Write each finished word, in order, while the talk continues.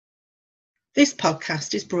This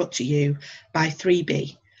podcast is brought to you by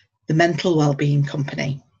 3B, the Mental Wellbeing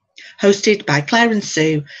Company, hosted by Claire and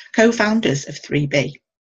Sue, co-founders of 3B.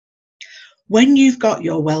 When you've got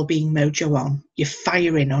your wellbeing mojo on, you're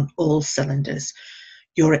firing on all cylinders.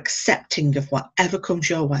 You're accepting of whatever comes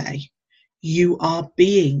your way. You are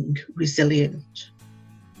being resilient.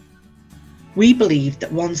 We believe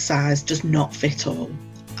that one size does not fit all,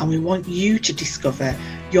 and we want you to discover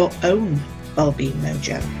your own wellbeing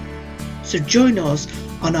mojo. So join us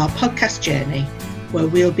on our podcast journey, where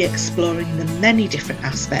we'll be exploring the many different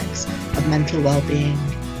aspects of mental wellbeing,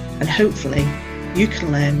 and hopefully you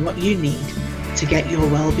can learn what you need to get your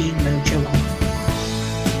wellbeing mojo on.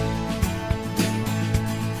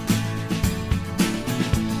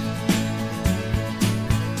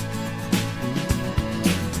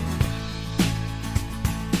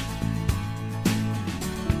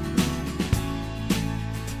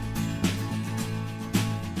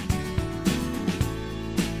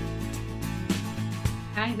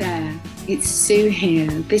 Hi there, it's Sue here.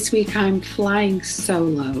 This week I'm flying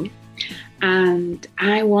solo and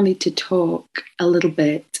I wanted to talk a little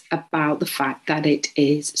bit about the fact that it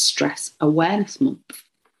is Stress Awareness Month.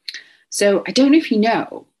 So I don't know if you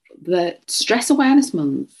know that Stress Awareness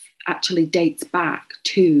Month actually dates back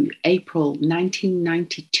to April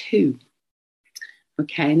 1992.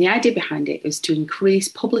 Okay, and the idea behind it is to increase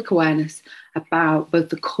public awareness about both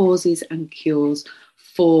the causes and cures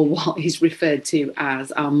for what is referred to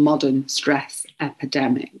as our modern stress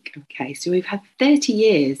epidemic. Okay, so we've had 30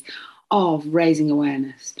 years of raising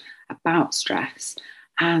awareness about stress.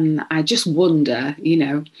 And I just wonder,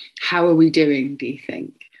 how are we doing, do you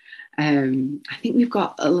think? I think we've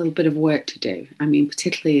got a little bit of work to do. I mean,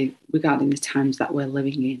 particularly regarding the times that we're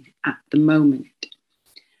living in at the moment.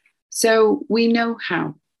 So we know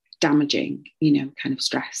how damaging, kind of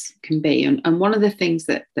stress can be. And one of the things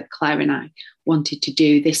that Claire and I wanted to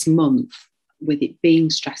do this month, with it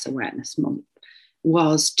being Stress Awareness Month,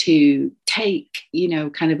 was to take,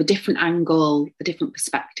 kind of a different angle, a different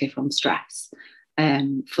perspective on stress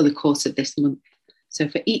for the course of this month. So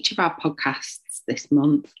for each of our podcasts this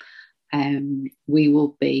month, we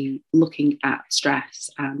will be looking at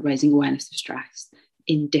stress and raising awareness of stress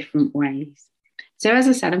in different ways. So as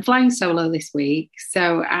I said, I'm flying solo this week.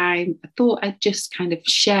 So I thought I'd just kind of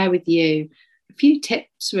share with you a few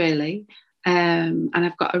tips, really. And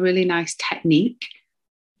I've got a really nice technique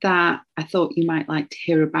that I thought you might like to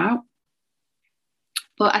hear about.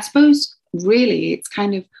 But I suppose really it's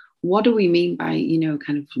kind of, what do we mean by,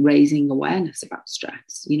 kind of raising awareness about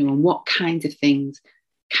stress, and what kinds of things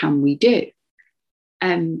can we do?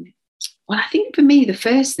 Well, I think for me, the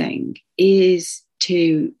first thing is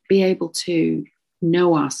to be able to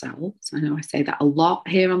know ourselves. I know I say that a lot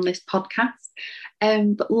here on this podcast,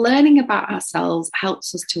 but learning about ourselves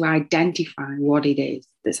helps us to identify what it is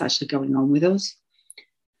that's actually going on with us.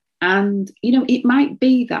 And, it might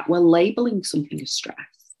be that we're labeling something as stress,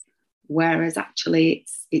 whereas actually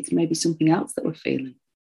it's maybe something else that we're feeling,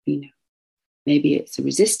 maybe it's a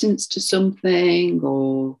resistance to something,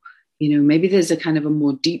 or, maybe there's a kind of a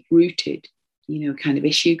more deep-rooted, kind of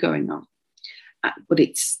issue going on. But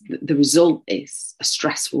the result is a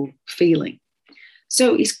stressful feeling.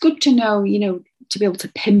 So it's good to know, to be able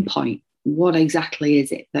to pinpoint what exactly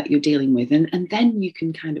is it that you're dealing with. And then you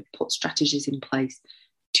can kind of put strategies in place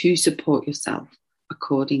to support yourself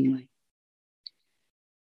accordingly.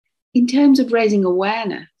 In terms of raising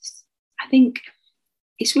awareness, I think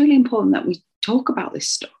it's really important that we talk about this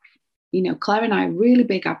stuff. Claire and I are really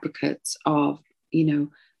big advocates of,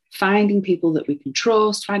 finding people that we can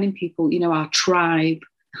trust, finding people, our tribe,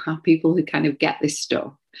 our people who kind of get this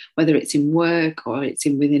stuff, whether it's in work or it's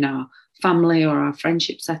within our family or our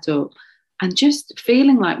friendship setup, and just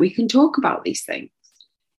feeling like we can talk about these things.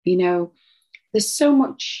 There's so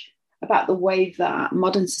much about the way that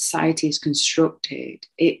modern society is constructed.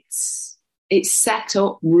 It's set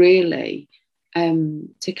up really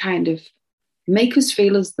to kind of make us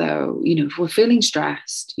feel as though, if we're feeling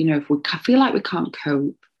stressed, if we feel like we can't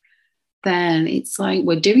cope, then it's like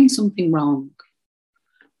we're doing something wrong.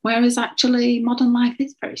 Whereas actually modern life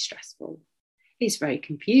is very stressful. It's very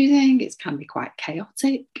confusing. It can be quite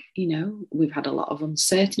chaotic. We've had a lot of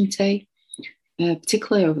uncertainty,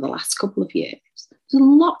 particularly over the last couple of years. There's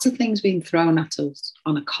lots of things being thrown at us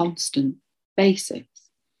on a constant basis.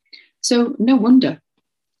 So no wonder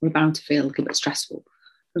we're bound to feel a little bit stressful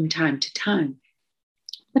from time to time.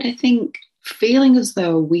 But I think feeling as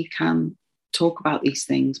though we can talk about these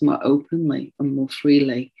things more openly and more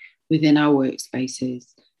freely within our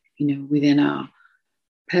workspaces, within our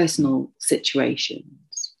personal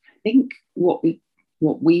situations. I think what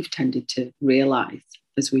we've tended to realise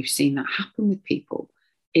as we've seen that happen with people,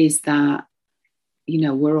 is that,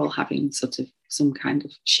 we're all having sort of some kind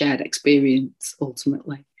of shared experience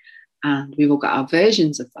ultimately. And we've all got our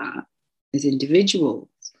versions of that as individuals.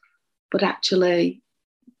 But actually,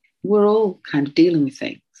 we're all kind of dealing with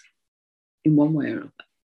things in one way or other.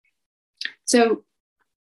 So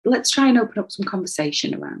let's try and open up some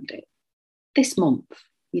conversation around it this month,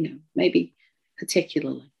 maybe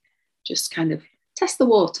particularly. Just kind of test the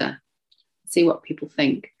water, see what people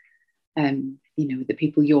think, the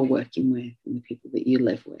people you're working with and the people that you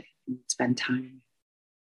live with and spend time with.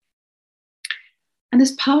 And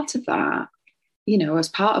as part of that, as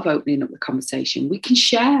part of opening up the conversation, we can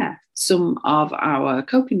share some of our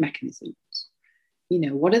coping mechanisms.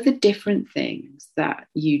 What are the different things that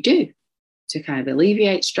you do to kind of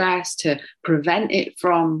alleviate stress, to prevent it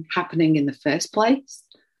from happening in the first place?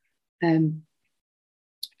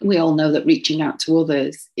 We all know that reaching out to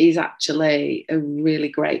others is actually a really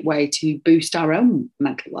great way to boost our own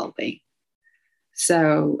mental well-being.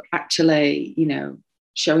 So actually,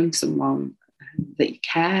 showing someone that you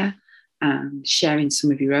care and sharing some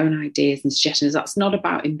of your own ideas and suggestions, that's not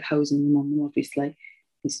about imposing them on them, obviously.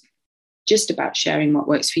 It's just about sharing what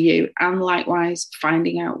works for you, and likewise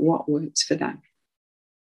finding out what works for them.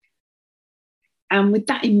 And with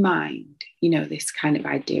that in mind, this kind of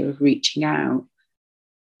idea of reaching out,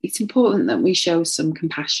 it's important that we show some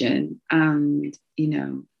compassion and,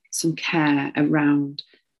 some care around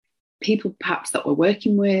people perhaps that we're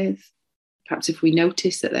working with. Perhaps if we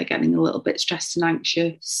notice that they're getting a little bit stressed and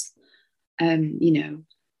anxious, to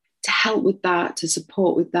help with that, to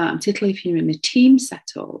support with that, and particularly if you're in a team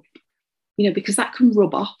setup, because that can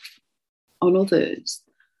rub off on others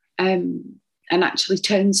and actually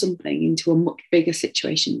turn something into a much bigger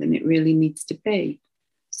situation than it really needs to be.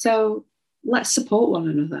 So let's support one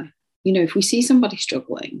another. If we see somebody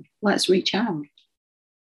struggling, let's reach out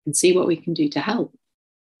and see what we can do to help.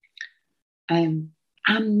 And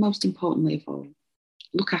most importantly of all,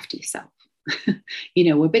 look after yourself.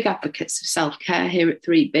 We're big advocates of self-care here at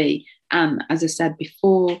 3B. And as I said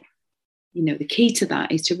before, the key to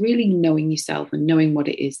that is to really knowing yourself and knowing what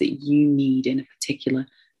it is that you need in a particular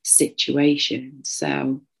situation.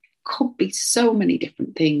 So could be so many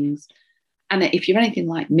different things. And if you're anything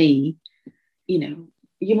like me,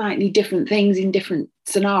 you might need different things in different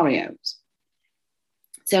scenarios.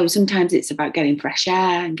 So sometimes it's about getting fresh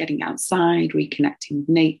air and getting outside, reconnecting with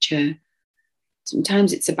nature.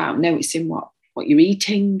 Sometimes it's about noticing what you're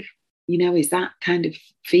eating. Is that kind of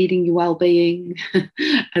feeding your well-being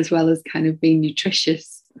as well as kind of being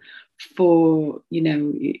nutritious for,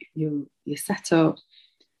 your setup?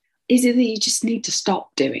 Is it that you just need to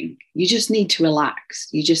stop doing? You just need to relax.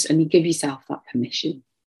 And you give yourself that permission,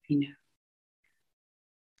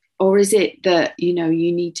 Or is it that, you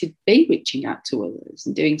need to be reaching out to others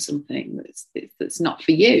and doing something that's not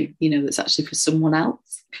for you, that's actually for someone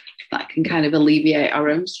else, that can kind of alleviate our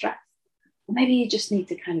own stress? Or maybe you just need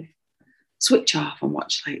to kind of switch off and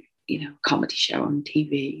watch a comedy show on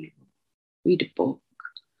TV, read a book,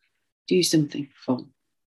 do something fun.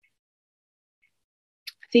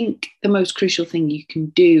 I think the most crucial thing you can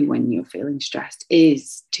do when you're feeling stressed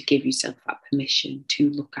is to give yourself that permission to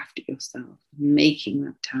look after yourself, making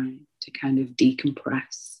that time to kind of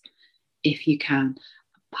decompress if you can.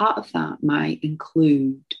 Part of that might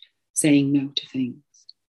include saying no to things.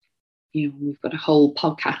 We've got a whole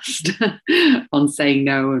podcast on saying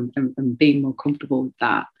no and being more comfortable with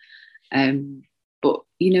that. But,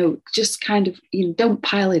 just kind of, don't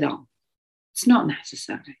pile it on. It's not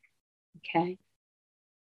necessary. Okay.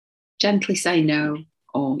 Gently say no,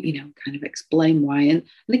 or, kind of explain why. And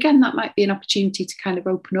again, that might be an opportunity to kind of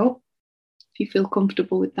open up, if you feel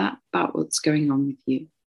comfortable with that, about what's going on with you.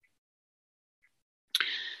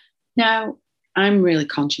 Now, I'm really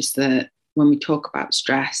conscious that when we talk about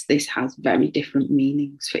stress, this has very different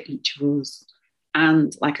meanings for each of us.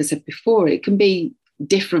 And like I said before, it can be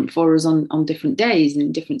different for us on different days and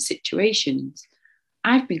in different situations.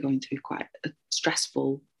 I've been going through quite a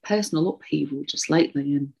stressful personal upheaval just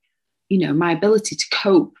lately. And, my ability to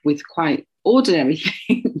cope with quite ordinary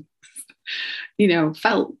things,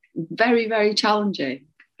 felt very, very challenging.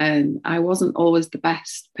 And I wasn't always the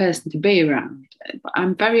best person to be around. But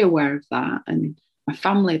I'm very aware of that. And my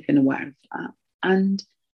family have been aware of that. And,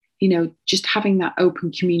 just having that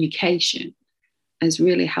open communication has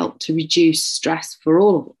really helped to reduce stress for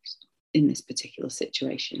all of us in this particular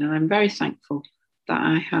situation. And I'm very thankful that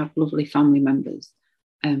I have lovely family members,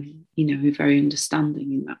 who are very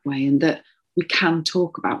understanding in that way, and that we can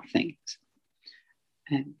talk about things.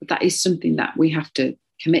 But that is something that we have to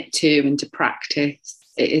commit to and to practice.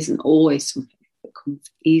 It isn't always something that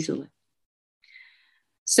comes easily.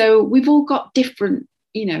 So we've all got different,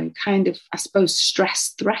 kind of, I suppose,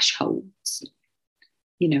 stress thresholds.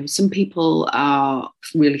 Some people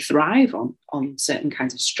really thrive on certain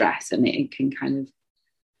kinds of stress, and it can kind of,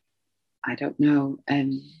 I don't know,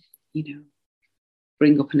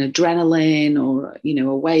 bring up an adrenaline or,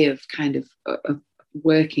 a way of kind of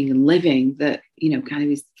working and living that, kind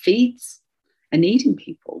of feeds a need in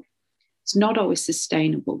people. It's not always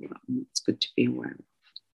sustainable, and it's good to be aware of.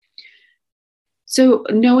 So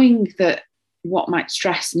knowing that what might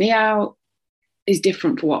stress me out is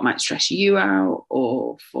different to what might stress you out,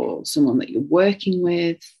 or for someone that you're working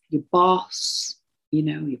with, your boss,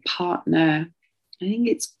 your partner. I think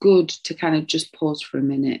it's good to kind of just pause for a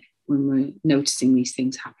minute when we're noticing these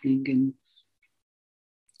things happening, and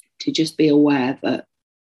to just be aware that,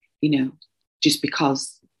 just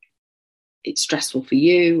because it's stressful for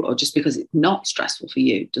you, or just because it's not stressful for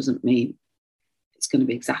you, doesn't mean it's going to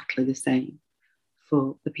be exactly the same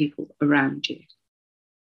for the people around you.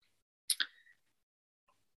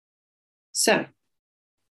 So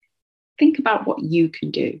think about what you can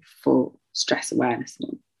do for Stress Awareness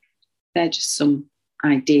Month. They're just some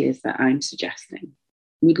ideas that I'm suggesting.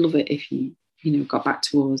 We'd love it if you got back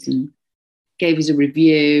to us and gave us a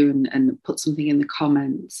review and put something in the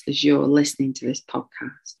comments as you're listening to this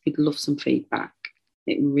podcast. We'd love some feedback.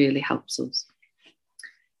 It really helps us.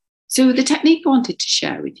 So the technique I wanted to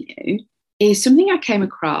share with you is something I came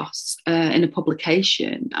across in a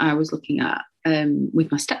publication I was looking at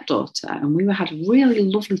with my stepdaughter, and we had a really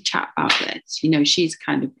lovely chat about this. She's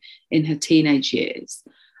kind of in her teenage years,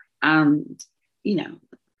 and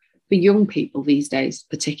for young people these days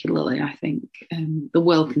particularly, I think the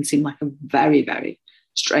world can seem like a very, very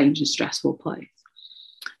strange and stressful place,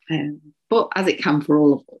 but as it can for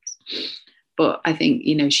all of us. But I think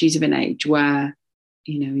she's of an age where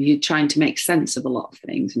you're trying to make sense of a lot of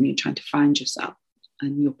things, and you're trying to find yourself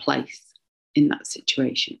and your place in that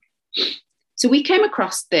situation. So we came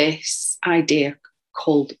across this idea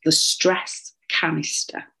called the stress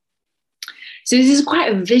canister. So this is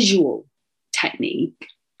quite a visual technique.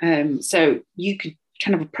 So you could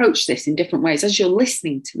kind of approach this in different ways. As you're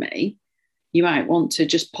listening to me, you might want to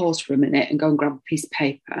just pause for a minute and go and grab a piece of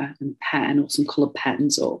paper and a pen, or some coloured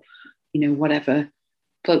pens, or whatever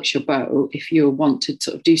floats your boat, if you want to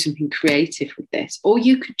sort of do something creative with this. Or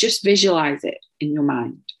you could just visualize it in your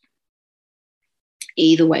mind.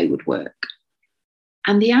 Either way would work.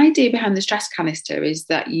 And the idea behind the stress canister is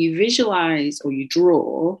that you visualize, or you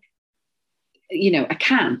draw, a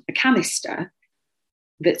canister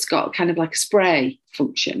that's got kind of like a spray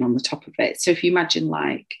function on the top of it. So if you imagine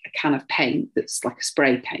like a can of paint that's like a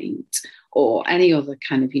spray paint, or any other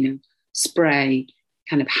kind of, spray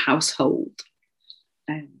kind of household,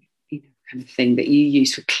 kind of thing that you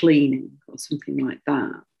use for cleaning or something like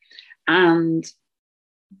that. And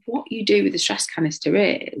what you do with the stress canister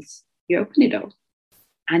is you open it up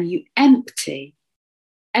and you empty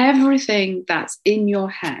everything that's in your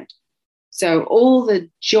head. So all the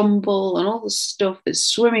jumble and all the stuff that's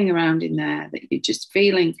swimming around in there that you're just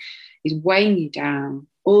feeling is weighing you down,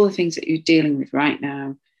 all the things that you're dealing with right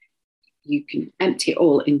now, you can empty it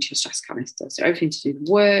all into your stress canister. So everything to do with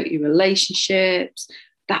work, your relationships,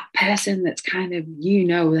 that person that's kind of,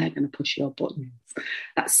 they're going to push your buttons.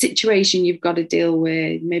 That situation you've got to deal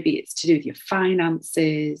with, maybe it's to do with your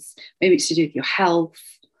finances, maybe it's to do with your health,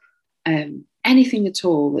 anything at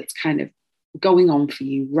all that's kind of going on for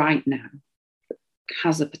you right now that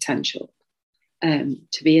has the potential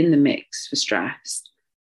to be in the mix for stress,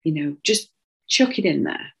 just chuck it in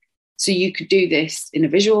there. So you could do this in a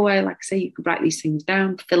visual way, like I say, you could write these things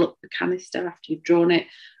down, fill up the canister after you've drawn it,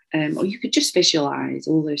 or you could just visualize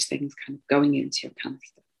all those things kind of going into your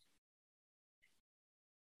canister.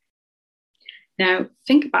 Now,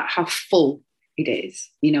 think about how full it is.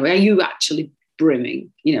 Are you actually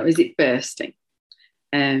brimming? Is it bursting?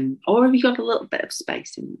 Or have you got a little bit of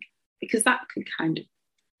space in it? Because that can kind of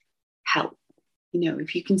help.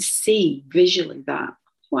 If you can see visually that,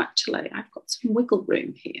 actually, I've got some wiggle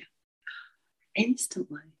room here.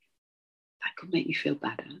 Instantly, that could make you feel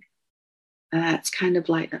better. It's kind of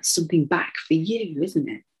like that's something back for you, isn't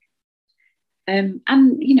it? And,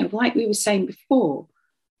 like we were saying before,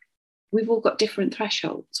 we've all got different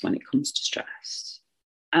thresholds when it comes to stress.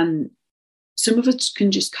 And some of us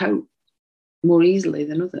can just cope more easily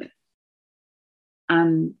than others.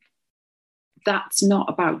 And that's not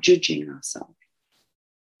about judging ourselves.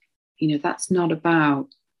 That's not about,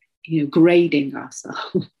 grading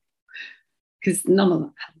ourselves, because none of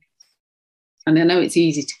that helps. And I know it's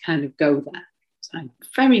easy to kind of go there. So I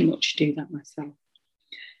very much do that myself.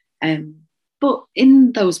 But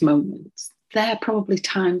in those moments, there are probably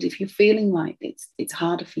times if you're feeling like it's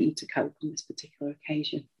harder for you to cope on this particular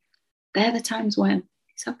occasion. They're the times when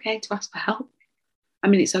it's okay to ask for help. I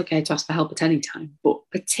mean, it's okay to ask for help at any time, but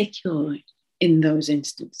particularly in those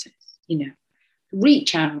instances,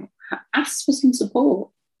 reach out, ask for some support.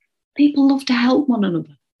 People love to help one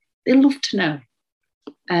another. They love to know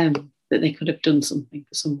that they could have done something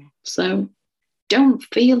for someone. So don't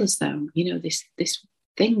feel as though, this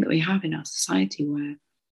thing that we have in our society where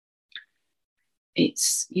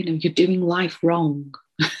it's, you're doing life wrong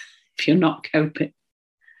if you're not coping.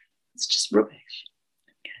 It's just rubbish.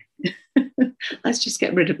 Okay. Let's just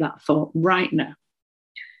get rid of that thought right now.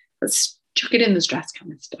 Let's chuck it in the stress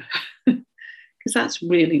canister because that's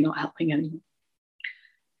really not helping anyone.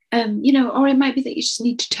 Or it might be that you just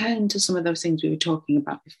need to turn to some of those things we were talking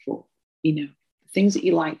about before, the things that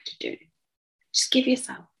you like to do. Just give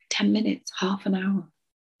yourself 10 minutes, half an hour.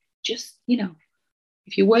 Just,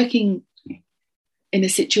 if you're working in a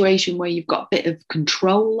situation where you've got a bit of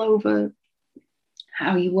control over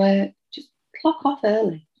how you work, just clock off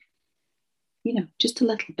early, just a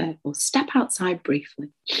little bit, or step outside briefly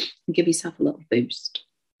and give yourself a little boost.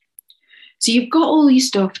 So you've got all your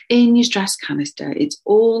stuff in your stress canister. It's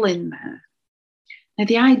all in there. Now,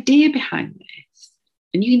 the idea behind this,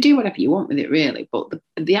 and you can do whatever you want with it really, but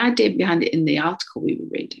the idea behind it in the article we were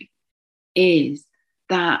reading is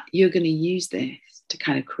that you're going to use this to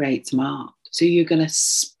kind of create some art. So you're going to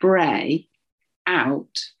spray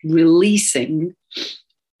out, releasing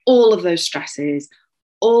all of those stresses,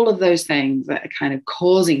 all of those things that are kind of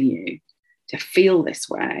causing you to feel this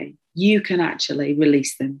way. You can actually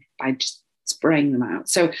release them by just spraying them out.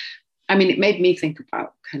 So, I mean, it made me think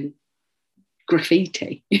about kind of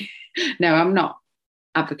graffiti. Now, I'm not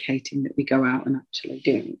advocating that we go out and actually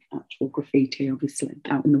do actual graffiti, obviously,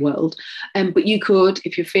 out in the world. But you could,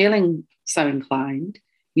 if you're feeling so inclined,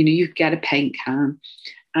 you could get a paint can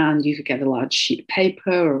and you could get a large sheet of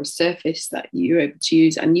paper or a surface that you're able to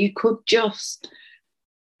use, and you could just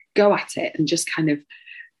go at it and just kind of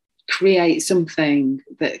create something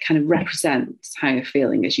that kind of represents how you're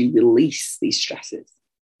feeling as you release these stresses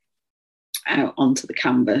out onto the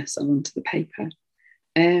canvas or onto the paper.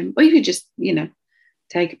 Or you could just,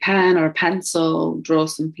 take a pen or a pencil, draw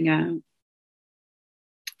something out.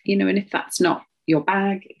 And if that's not your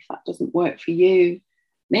bag, if that doesn't work for you,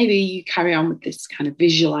 maybe you carry on with this kind of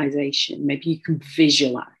visualization. Maybe you can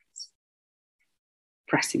visualize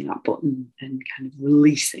pressing that button and kind of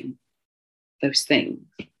releasing those things,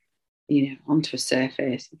 onto a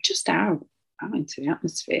surface, just out into the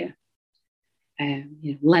atmosphere,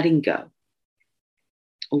 letting go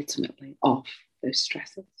ultimately of those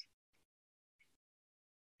stresses.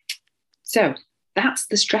 So that's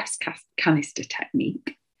the stress canister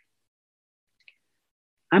technique.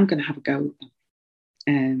 I'm going to have a go with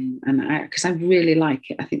them. Because I really like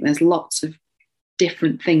it. I think there's lots of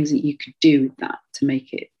different things that you could do with that to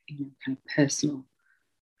make it, kind of personal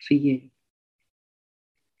for you.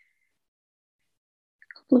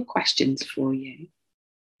 A couple of questions for you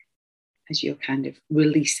as you're kind of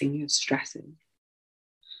releasing your stresses.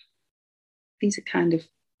 These are kind of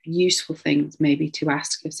useful things maybe to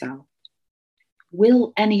ask yourself.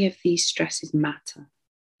 Will any of these stresses matter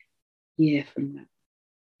a year from now?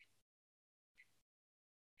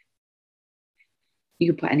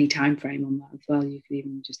 You could put any time frame on that as well. You could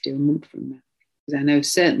even just do a month from now. Because I know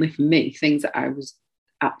certainly for me, things that I was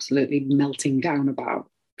absolutely melting down about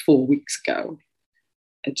 4 weeks ago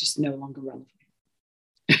are just no longer relevant.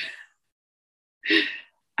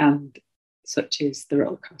 And such is the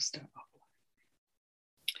roller coaster of life.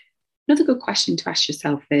 Another good question to ask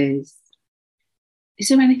yourself is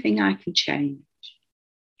there anything I can change?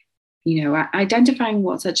 Identifying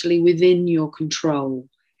what's actually within your control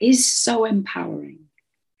is so empowering.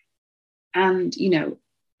 And,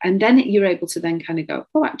 and then you're able to then kind of go,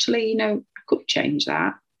 oh, actually, I could change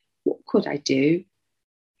that. What could I do?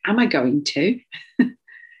 Am I going to?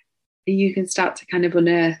 You can start to kind of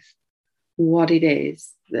unearth what it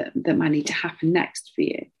is that might need to happen next for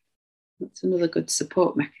you. That's another good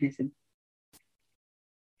support mechanism.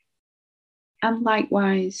 And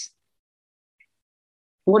likewise,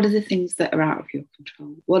 what are the things that are out of your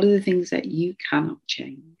control? What are the things that you cannot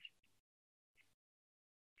change?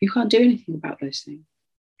 You can't do anything about those things.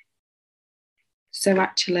 So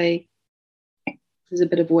actually, there's a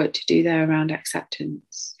bit of work to do there around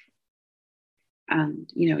acceptance.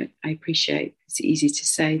 And, I appreciate it's easy to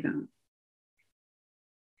say that.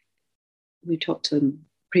 We talked in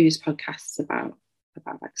previous podcasts about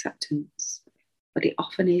acceptance, but it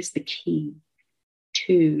often is the key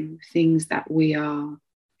to things that we are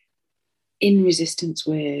in resistance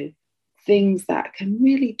with, things that can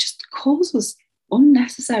really just cause us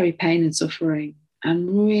unnecessary pain and suffering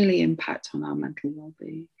and really impact on our mental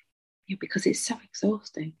well-being. Because it's so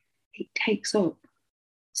exhausting. It takes up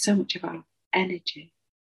so much of our energy.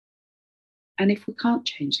 And if we can't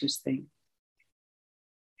change those things,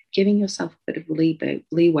 giving yourself a bit of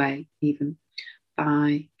leeway even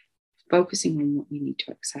by focusing on what you need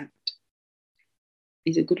to accept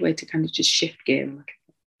is a good way to kind of just shift gear a little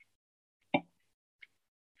bit.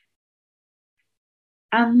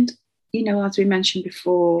 And, as we mentioned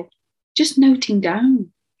before, just noting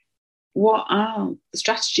down, what are the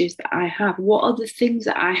strategies that I have? What are the things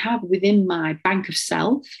that I have within my bank of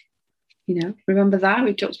self? Remember that?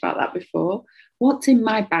 We talked about that before. What's in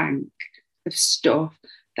my bank of stuff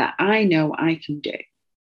that I know I can do?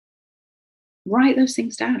 Write those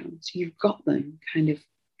things down so you've got them kind of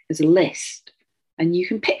as a list and you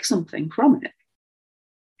can pick something from it.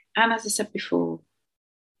 And as I said before,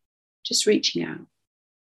 just reaching out.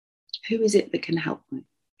 Who is it that can help me?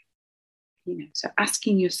 So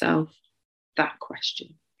asking yourself that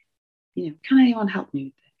question, can anyone help me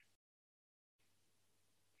with this?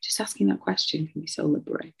 Just asking that question can be so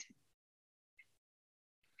liberating.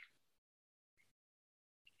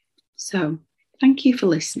 So thank you for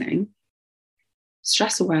listening.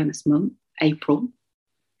 Stress Awareness Month, April,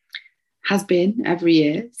 has been every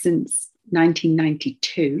year since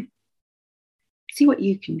 1992. See what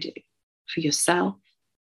you can do for yourself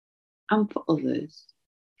and for others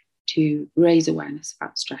to raise awareness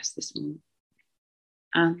about stress this month.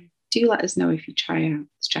 And do let us know if you try out the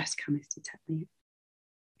stress canister technique.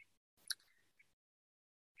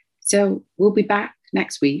 So we'll be back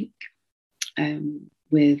next week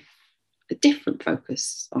with a different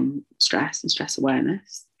focus on stress and stress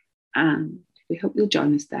awareness. And we hope you'll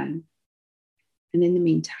join us then. And in the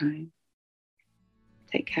meantime,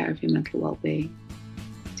 take care of your mental well-being.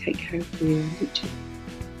 Take care of you and each other.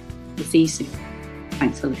 We'll see you soon.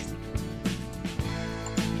 Thanks for listening.